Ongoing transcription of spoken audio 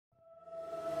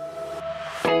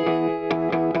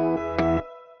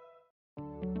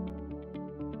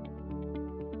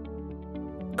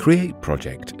Create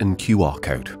project and QR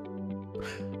code.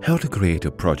 How to create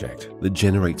a project that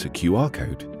generates a QR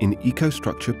code in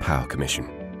EcoStruxure Power Commission.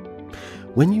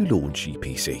 When you launch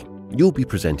EPC, you'll be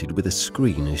presented with a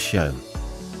screen as shown.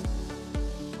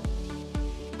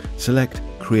 Select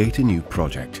Create a new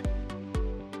project.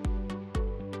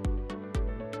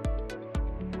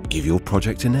 Give your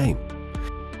project a name.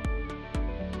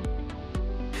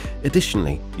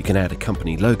 Additionally, you can add a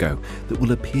company logo that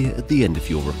will appear at the end of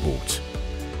your report.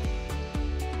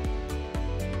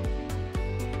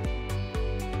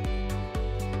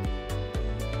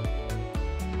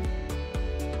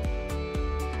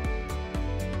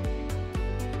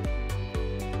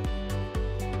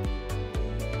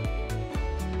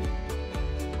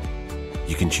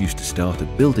 You can choose to start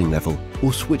at building level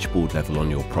or switchboard level on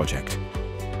your project.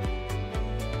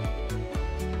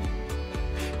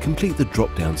 Complete the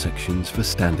drop-down sections for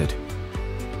standard.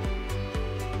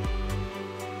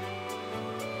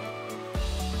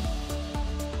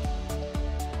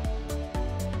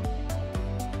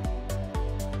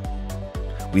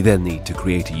 We then need to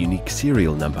create a unique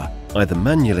serial number, either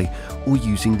manually or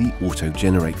using the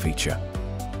auto-generate feature.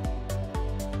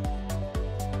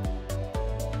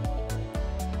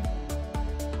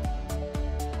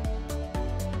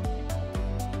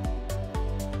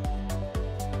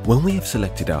 When we have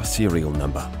selected our serial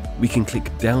number, we can click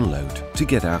Download to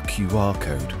get our QR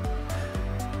code.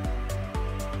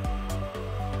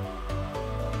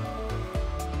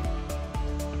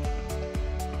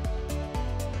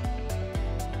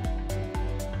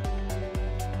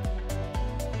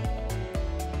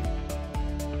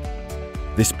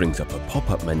 This brings up a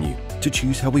pop-up menu to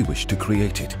choose how we wish to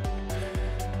create it.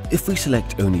 If we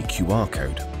select only QR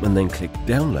code and then click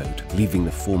Download, leaving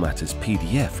the format as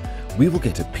PDF, we will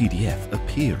get a PDF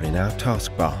appear in our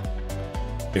taskbar.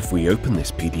 If we open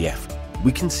this PDF,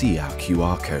 we can see our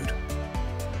QR code.